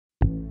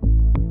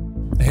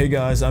Hey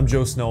guys, I'm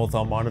Joe Snell with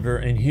Al Monitor,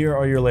 and here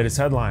are your latest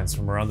headlines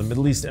from around the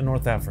Middle East and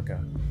North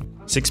Africa.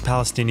 6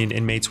 Palestinian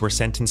inmates were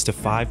sentenced to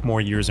 5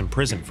 more years in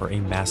prison for a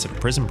massive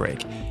prison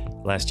break.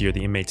 Last year,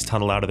 the inmates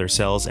tunneled out of their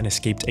cells and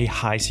escaped a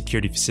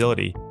high-security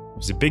facility. It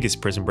was the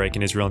biggest prison break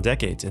in Israel in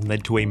decades and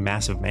led to a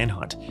massive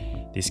manhunt.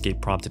 The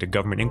escape prompted a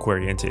government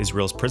inquiry into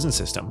Israel's prison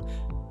system.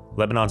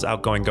 Lebanon's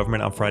outgoing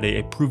government on Friday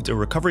approved a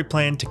recovery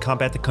plan to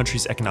combat the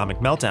country's economic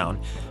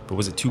meltdown, but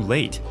was it too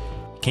late?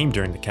 It came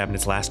during the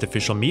cabinet's last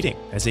official meeting,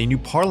 as a new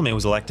parliament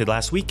was elected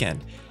last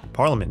weekend.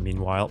 Parliament,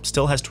 meanwhile,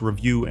 still has to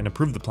review and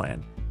approve the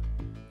plan.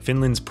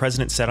 Finland's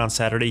president said on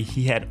Saturday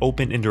he had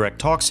open and direct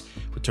talks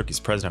with Turkey's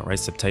president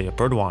Recep Tayyip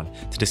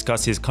Erdogan to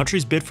discuss his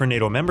country's bid for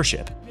NATO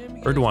membership.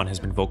 Erdogan has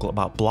been vocal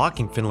about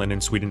blocking Finland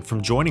and Sweden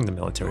from joining the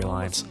military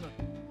alliance.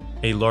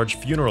 A large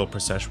funeral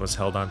procession was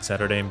held on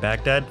Saturday in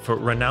Baghdad for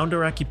renowned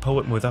Iraqi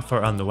poet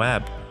Muzaffar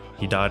al-Nawab.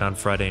 He died on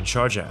Friday in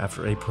Sharjah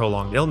after a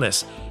prolonged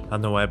illness.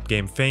 Al-Nawab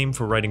gained fame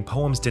for writing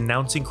poems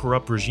denouncing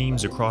corrupt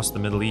regimes across the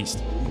Middle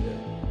East.